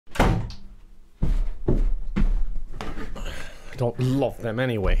don't love them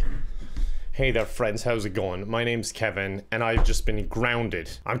anyway. Hey there, friends. How's it going? My name's Kevin, and I've just been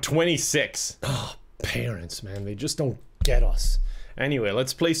grounded. I'm 26. Oh, parents, man. They just don't get us. Anyway,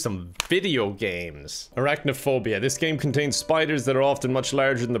 let's play some video games. Arachnophobia. This game contains spiders that are often much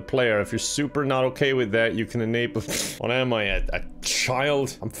larger than the player. If you're super not okay with that, you can enable... What am I, a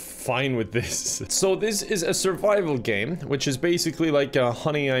child? I'm fine with this. So this is a survival game, which is basically like a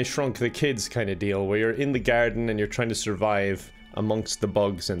Honey, I Shrunk the Kids kind of deal, where you're in the garden and you're trying to survive amongst the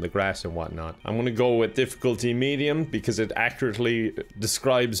bugs and the grass and whatnot. I'm gonna go with difficulty medium because it accurately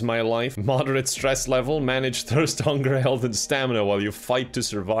describes my life. Moderate stress level, manage thirst, hunger, health, and stamina while you fight to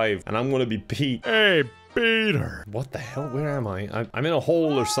survive. And I'm gonna be Pete. Hey, Peter. What the hell? Where am I? I'm in a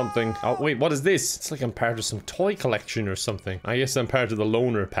hole or something. Oh, wait, what is this? It's like I'm part of some toy collection or something. I guess I'm part of the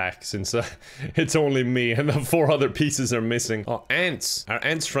loner pack since it's only me and the 4 other pieces are missing. Oh, ants. Are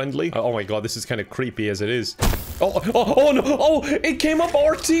ants friendly? Oh my god, this is kind of creepy as it is. Oh no! Oh, it came up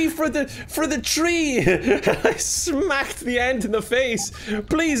RT for the tree! I smacked the ant in the face!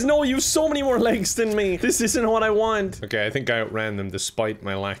 Please, no, you have so many more legs than me! This isn't what I want! Okay, I think I outran them despite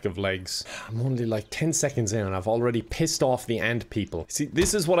my lack of legs. I'm only like 10 seconds in and I've already pissed off the ant people. See,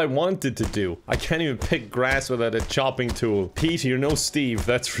 this is what I wanted to do. I can't even pick grass without a chopping tool. Pete, you're no Steve,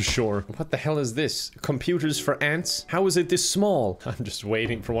 that's for sure. What the hell is this? Computers for ants? How is it this small? I'm just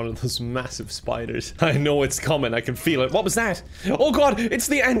waiting for one of those massive spiders. I know it's coming. I can feel it. What was that? Oh god, it's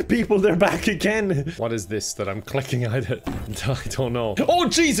the ant people. They're back again. What is this that I'm clicking at it? I don't know. Oh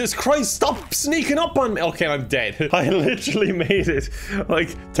Jesus Christ, stop sneaking up on me. Okay, I'm dead. I literally made it like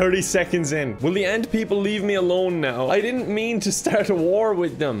 30 seconds in. Will the ant people leave me alone now? I didn't mean to start a war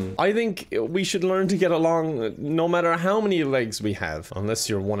with them. I think we should learn to get along no matter how many legs we have. Unless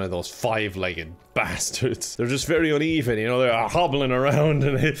you're one of those 5-legged bastards. They're just very uneven, you know, they're hobbling around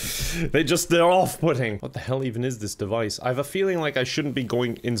and they're off-putting. What the hell even is this device? I have a feeling like I shouldn't be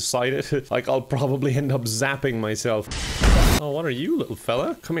going inside it. Like I'll probably end up zapping myself. Oh, what are you, little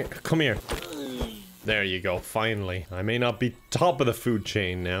fella? Come here, come here. There you go, finally. I may not be top of the food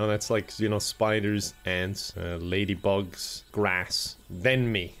chain now. That's like, you know, spiders, ants, ladybugs, grass,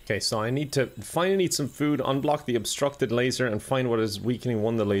 then me. Okay, so I need to find and eat some food, unblock the obstructed laser, and find what is weakening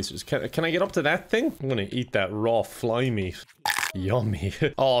one of the lasers. Can I get up to that thing? I'm gonna eat that raw fly meat. Yummy.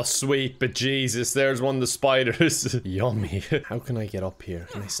 Oh, sweet, but Jesus, there's one of the spiders. Yummy. How can I get up here?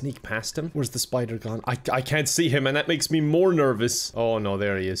 Can I sneak past him? Where's the spider gone? I can't see him, and that makes me more nervous. Oh, no,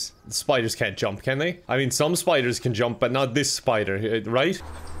 there he is. The spiders can't jump, can they? I mean, some spiders can jump, but not this spider, right?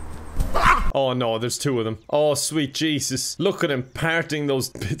 Oh no, there's 2 of them. Oh, sweet Jesus. Look at him parting those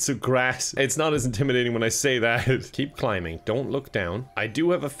bits of grass. It's not as intimidating when I say that. Keep climbing. Don't look down. I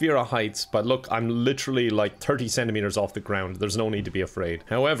do have a fear of heights, but look, I'm literally like 30 centimeters off the ground. There's no need to be afraid.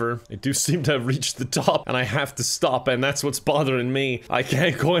 However, I do seem to have reached the top, and I have to stop, and that's what's bothering me. I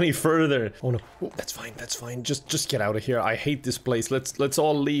can't go any further. Oh no. Oh, that's fine. That's fine. Just get out of here. I hate this place. Let's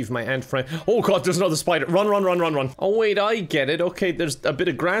all leave, my ant friend. Oh god, there's another spider. Run, run, run, run, run. Oh wait, I get it. Okay, there's a bit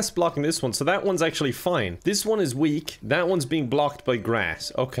of grass blocking this one, so that one's actually fine. This one is weak. That one's being blocked by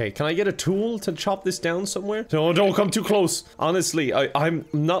grass. Okay, can I get a tool to chop this down somewhere? No, don't come too close. Honestly, I'm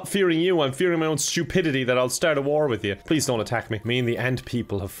not fearing you. I'm fearing my own stupidity that I'll start a war with you. Please don't attack me. Me and the ant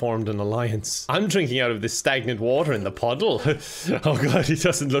people have formed an alliance. I'm drinking out of this stagnant water in the puddle. Oh god, he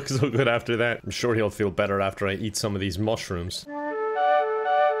doesn't look so good after that. I'm sure he'll feel better after I eat some of these mushrooms.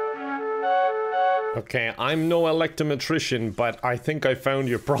 Okay, I'm no electrometrician, but I think I found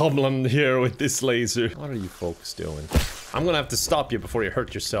your problem here with this laser. What are you folks doing? I'm gonna have to stop you before you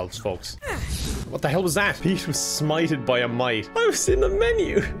hurt yourselves, folks. What the hell was that? Pete was smited by a mite. I was in the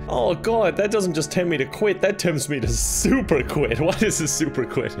menu. Oh god, that doesn't just tempt me to quit, that tempts me to super quit. What is a super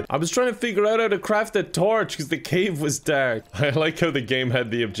quit? I was trying to figure out how to craft a torch because the cave was dark. I like how the game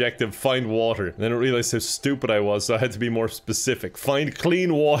had the objective, find water. And then I realized how stupid I was, so I had to be more specific. Find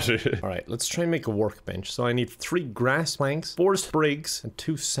clean water. Alright, let's try and make a workbench. So I need 3 grass planks, 4 sprigs, and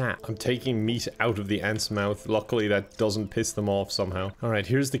 2 sap. I'm taking meat out of the ant's mouth. Luckily that doesn't piss them off somehow. Alright,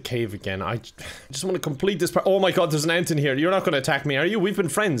 here's the cave again. I just want to complete this part. Oh my god, there's an ant in here. You're not going to attack me, are you? We've been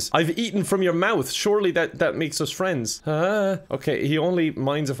friends. I've eaten from your mouth. Surely that makes us friends. Okay, he only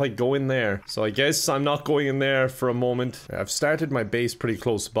minds if I go in there. So I guess I'm not going in there for a moment. I've started my base pretty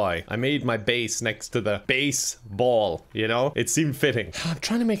close by. I made my base next to the baseball, you know? It seemed fitting. I'm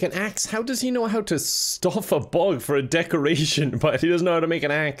trying to make an axe. How does he know how to stuff a bug for a decoration, but he doesn't know how to make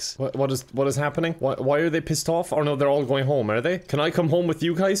an axe? What is happening? Why are they pissed off? Oh no, they're all going home, are they? Can I come home with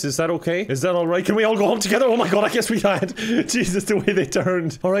you guys? Is that okay? Is that alright? Can we all go home together? Oh my god, I guess we had. Jesus, the way they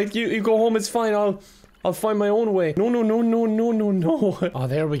turned. Alright, you go home, it's fine. I'll find my own way. No, no, no, no, no, no, no. Oh,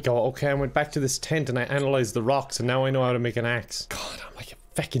 there we go. Okay, I went back to this tent and I analyzed the rocks and now I know how to make an axe. God, I'm like a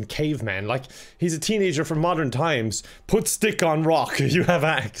feckin' caveman. Like, he's a teenager from modern times. Put stick on rock, you have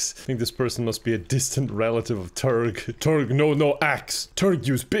axe. I think this person must be a distant relative of Turg. Turg, no axe. Turg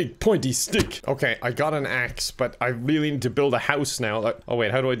use big pointy stick. Okay, I got an axe, but I really need to build a house now. Like, oh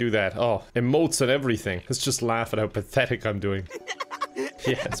wait, how do I do that? Oh, emotes and everything. Let's just laugh at how pathetic I'm doing.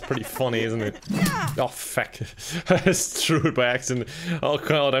 Yeah, it's pretty funny, isn't it? Oh, fuck. I just threw it by accident. Oh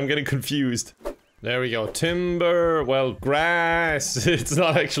god, I'm getting confused. There we go. Timber. Well, grass. It's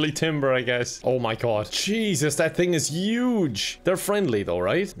not actually timber, I guess. Oh my god. Jesus, that thing is huge. They're friendly though,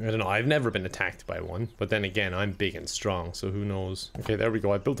 right? I don't know. I've never been attacked by one. But then again, I'm big and strong, so who knows? Okay, there we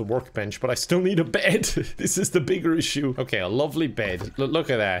go. I built a workbench, but I still need a bed. This is the bigger issue. Okay, a lovely bed.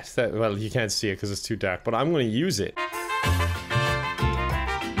 Look at that. Well, you can't see it because it's too dark, but I'm going to use it.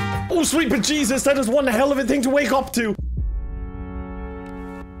 Oh, sweet but Jesus, that is one hell of a thing to wake up to.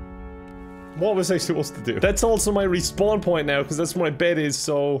 What was I supposed to do? That's also my respawn point now, because that's where my bed is,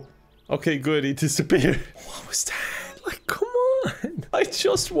 so... Okay, good, he disappeared. What was that? Like, come on. I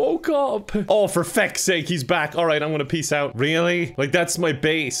just woke up. Oh, for feck's sake, he's back. Alright, I'm gonna peace out. Really? Like, that's my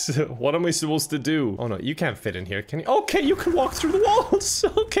base. What am I supposed to do? Oh no, you can't fit in here, can you? Okay, you can walk through the walls.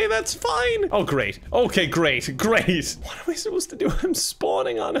 Okay, that's fine. Oh, great. Okay, great. What am I supposed to do? I'm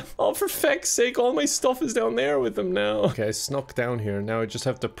spawning on him. Oh, for feck's sake, all my stuff is down there with him now. Okay, I snuck down here. Now I just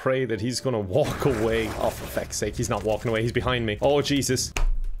have to pray that he's gonna walk away. Oh, for feck's sake, he's not walking away. He's behind me. Oh, Jesus.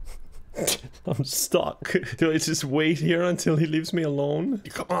 I'm stuck. Do I just wait here until he leaves me alone?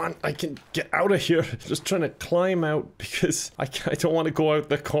 Come on, I can get out of here. Just trying to climb out because I don't want to go out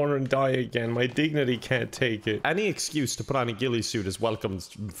the corner and die again. My dignity can't take it. Any excuse to put on a ghillie suit is welcome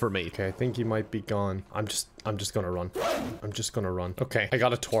for me. Okay, I think he might be gone. I'm just gonna run. I'm just gonna run. Okay, I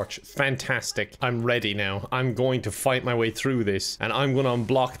got a torch. Fantastic. I'm ready now. I'm going to fight my way through this, and I'm gonna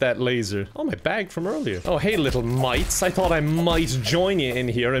unblock that laser. Oh, my bag from earlier. Oh, hey, little mites. I thought I might join you in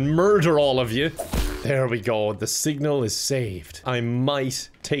here and murder all of you. There we go. The signal is saved. I might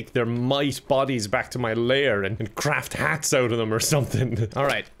take their mite bodies back to my lair and craft hats out of them or something.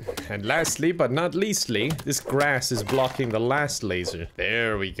 Alright. And lastly, but not leastly, this grass is blocking the last laser.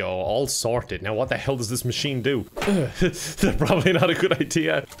 There we go. All sorted. Now what the hell does this machine do? Probably not a good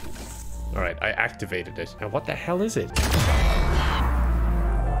idea. Alright, I activated it. Now what the hell is it?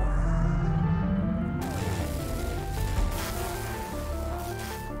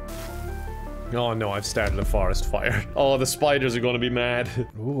 Oh no, I've started a forest fire. Oh, the spiders are gonna be mad.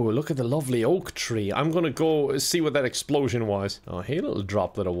 Ooh, look at the lovely oak tree. I'm gonna go see what that explosion was. Oh, hey, little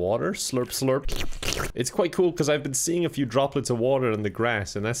droplet of water. Slurp, slurp. It's quite cool because I've been seeing a few droplets of water in the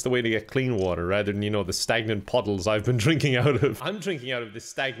grass, and that's the way to get clean water rather than, you know, the stagnant puddles I've been drinking out of. I'm drinking out of this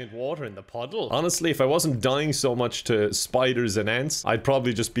stagnant water in the puddle. Honestly, if I wasn't dying so much to spiders and ants, I'd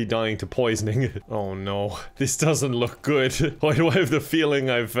probably just be dying to poisoning. Oh no, this doesn't look good. Why do I have the feeling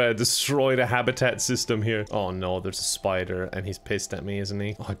I've destroyed a habitat system here? Oh no, there's a spider and he's pissed at me, isn't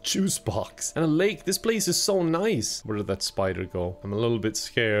he? Oh, a juice box and a lake. This place is so nice. Where did that spider go? I'm a little bit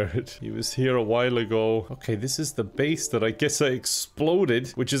scared. He was here a while ago. Okay, this is the base that I guess I exploded,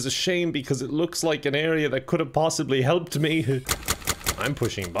 which is a shame because it looks like an area that could have possibly helped me. I'm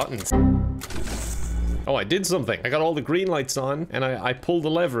pushing buttons. Oh, I did something. I got all the green lights on, and I pulled the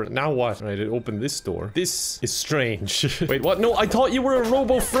lever. Now what? Right, it opened this door. This is strange. Wait, what? No, I thought you were a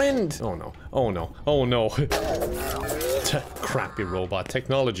robo-friend. Oh, no. Oh, no. Oh, no. Crappy robot.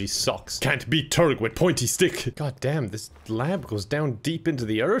 Technology sucks. Can't beat Turg with pointy stick. God damn, this lab goes down deep into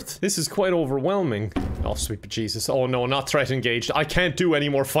the earth. This is quite overwhelming. Oh, sweet Jesus. Oh, no, not threat engaged. I can't do any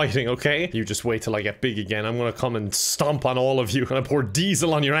more fighting, okay? You just wait till I get big again. I'm gonna come and stomp on all of you. And I pour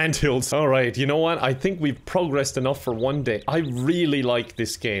diesel on your anthills. All right, you know what? I think we've progressed enough for one day. I really like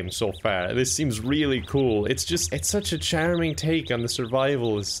this game so far. This seems really cool. It's just, it's such a charming take on the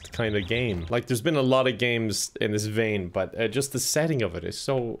survivalist kind of game. Like, there's been a lot of games in this vein, but just the setting of it is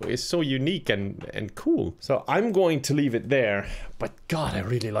so unique and cool. So I'm going to leave it there. But God, I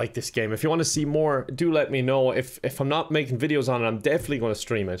really like this game. If you want to see more, do let me know. If I'm not making videos on it, I'm definitely going to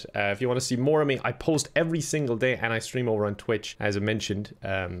stream it. If you want to see more of me, I post every single day and I stream over on Twitch. As I mentioned,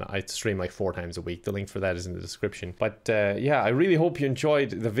 I stream like 4 times a week. The link for that is in the description. But yeah, I really hope you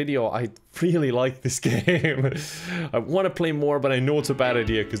enjoyed the video. I really like this game. I want to play more, but I know it's a bad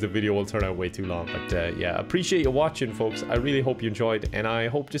idea because the video will turn out way too long. But yeah, appreciate you watching, folks. I really hope you enjoyed, and I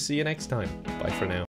hope to see you next time. Bye for now.